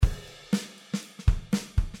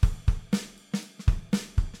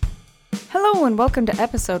Hello and welcome to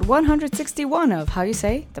episode 161 of How You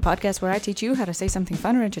Say, the podcast where I teach you how to say something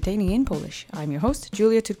fun or entertaining in Polish. I'm your host,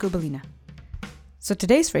 Julia Tutkubalina. So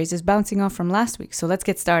today's phrase is bouncing off from last week, so let's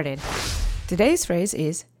get started. Today's phrase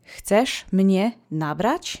is Chcesz mnie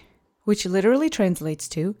nabrać? Which literally translates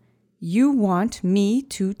to you want me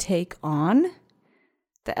to take on?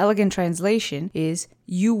 The elegant translation is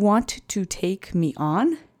you want to take me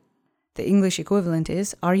on? The English equivalent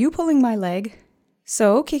is are you pulling my leg?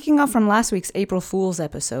 So, kicking off from last week's April Fool's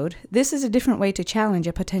episode, this is a different way to challenge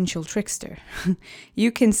a potential trickster.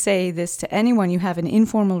 You can say this to anyone you have an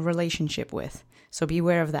informal relationship with, so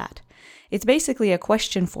beware of that. It's basically a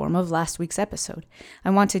question form of last week's episode.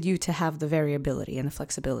 I wanted you to have the variability and the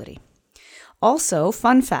flexibility. Also,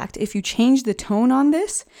 fun fact, if you change the tone on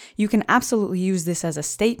this, you can absolutely use this as a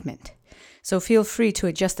statement. So feel free to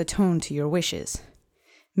adjust the tone to your wishes.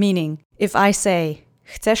 Meaning, if I say,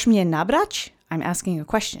 Chcesz mnie nabrać? I'm asking a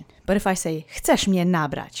question. But if I say, Chcesz mnie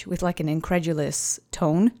nabrać, with like an incredulous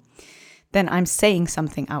tone, then I'm saying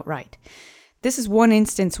something outright. This is one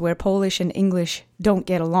instance where Polish and English don't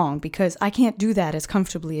get along because I can't do that as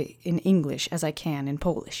comfortably in English as I can in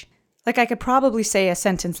Polish. Like I could probably say a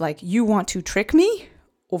sentence like, you want to trick me?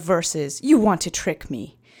 Or versus, you want to trick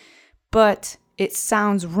me. But it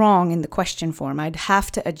sounds wrong in the question form. I'd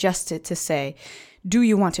have to adjust it to say, do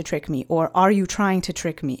you want to trick me? Or are you trying to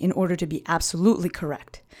trick me in order to be absolutely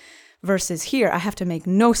correct? Versus here, I have to make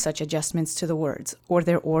no such adjustments to the words or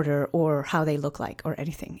their order or how they look like or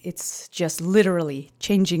anything. It's just literally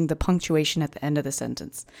changing the punctuation at the end of the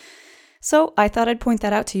sentence. So I thought I'd point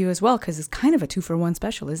that out to you as well because it's kind of a 2-for-1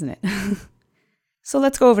 special, isn't it? So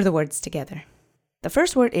let's go over the words together. The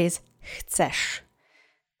first word is chcesz.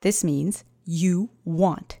 This means you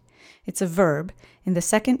want. It's a verb in the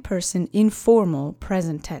second person informal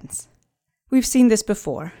present tense. We've seen this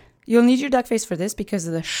before. You'll need your duck face for this because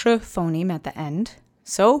of the sh phoneme at the end.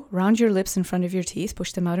 So round your lips in front of your teeth,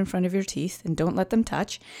 push them out in front of your teeth, and don't let them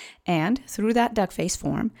touch. And through that duck face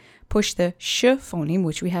form, push the sh phoneme,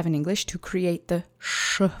 which we have in English, to create the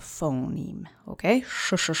sh phoneme. Okay?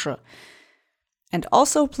 Sh, sh, sh. And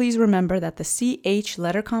also please remember that the CH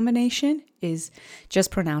letter combination is just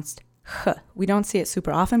pronounced h. We don't see it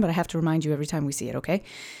super often, but I have to remind you every time we see it, okay?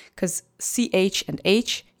 Because CH and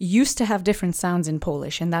H used to have different sounds in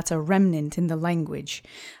Polish, and that's a remnant in the language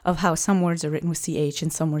of how some words are written with CH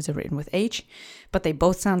and some words are written with H, but they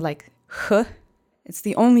both sound like h. It's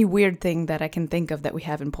the only weird thing that I can think of that we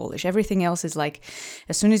have in Polish. Everything else is like,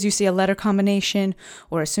 as soon as you see a letter combination,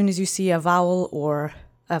 or as soon as you see a vowel or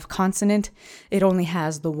a consonant, it only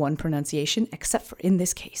has the one pronunciation, except for in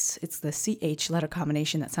this case, it's the CH letter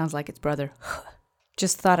combination that sounds like its brother.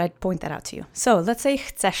 Just thought I'd point that out to you. So let's say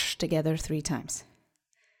chcesz together 3 times.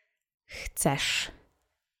 Chcesz.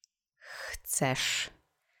 Chcesz.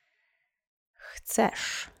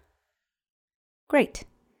 Chcesz. Great.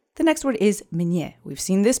 The next word is mnie. We've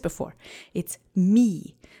seen this before. It's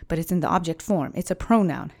me, but it's in the object form. It's a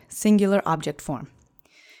pronoun, singular object form.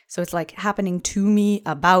 So it's like happening to me,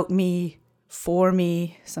 about me, for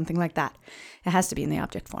me, something like that. It has to be in the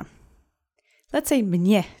object form. Let's say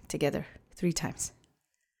mnie together 3 times.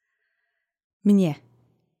 Mnie,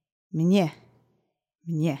 mnie,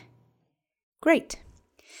 mnie. Great.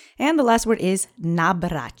 And the last word is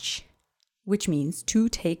nabrać, which means to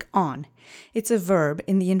take on. It's a verb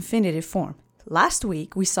in the infinitive form. Last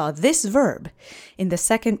week, we saw this verb in the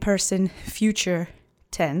second person future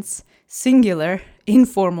tense, singular,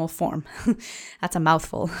 informal form. That's a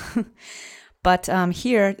mouthful. But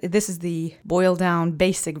here, this is the boiled down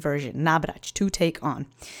basic version, nabrać, to take on.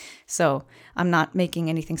 So I'm not making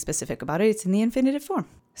anything specific about it. It's in the infinitive form.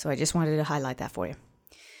 So I just wanted to highlight that for you.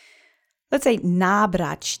 Let's say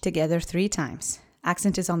nabrać together 3 times.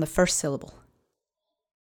 Accent is on the first syllable.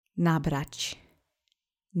 Nabrać,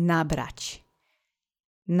 nabrać,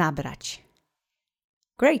 nabrać.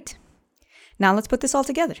 Great. Now let's put this all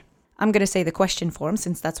together. I'm going to say the question form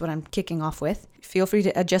since that's what I'm kicking off with. Feel free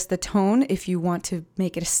to adjust the tone if you want to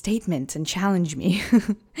make it a statement and challenge me.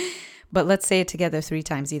 But let's say it together 3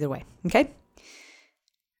 times either way, okay?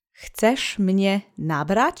 Chcesz mnie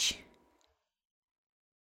nabrać?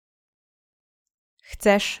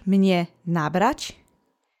 Chcesz mnie nabrać?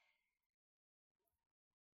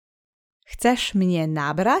 Chcesz mnie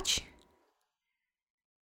nabrać?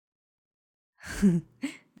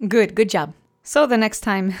 Good job. So the next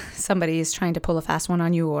time somebody is trying to pull a fast one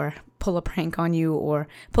on you or pull a prank on you or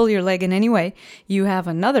pull your leg in any way, you have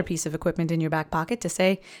another piece of equipment in your back pocket to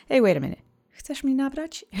say, hey, wait a minute, chcesz mnie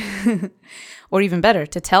nabrać? Or even better,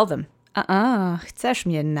 to tell them, chcesz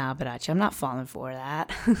mnie nabrać. I'm not falling for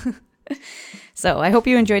that. So I hope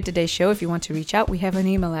you enjoyed today's show. If you want to reach out, we have an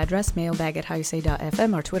email address,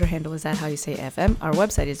 mailbag@howyousay.fm. Our Twitter handle is @howyousayfm. Our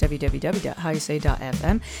website is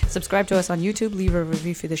www.howyousay.fm. Subscribe to us on YouTube, leave a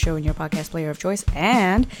review for the show in your podcast player of choice,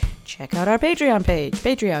 and check out our Patreon page,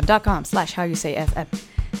 patreon.com/howyousayfm.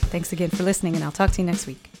 Thanks again for listening, and I'll talk to you next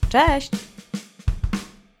week. Cześć!